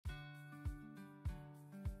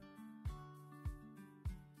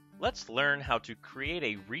Let's learn how to create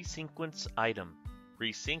a resequence item.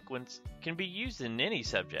 Resequence can be used in any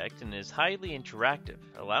subject and is highly interactive,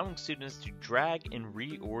 allowing students to drag and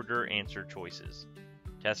reorder answer choices.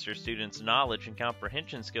 Test your students' knowledge and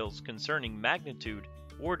comprehension skills concerning magnitude,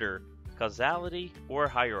 order, causality, or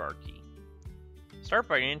hierarchy. Start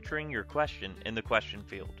by entering your question in the question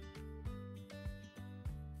field.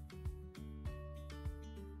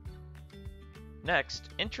 Next,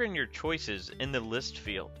 enter in your choices in the list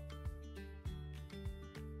field.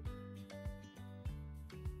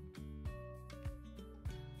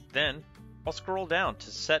 Then, I'll scroll down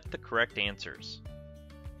to set the correct answers.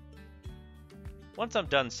 Once I'm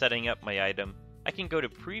done setting up my item, I can go to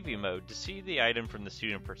preview mode to see the item from the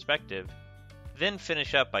student perspective, then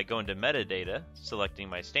finish up by going to metadata, selecting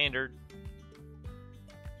my standard,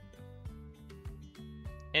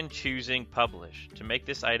 and choosing Publish to make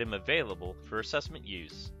this item available for assessment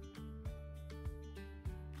use.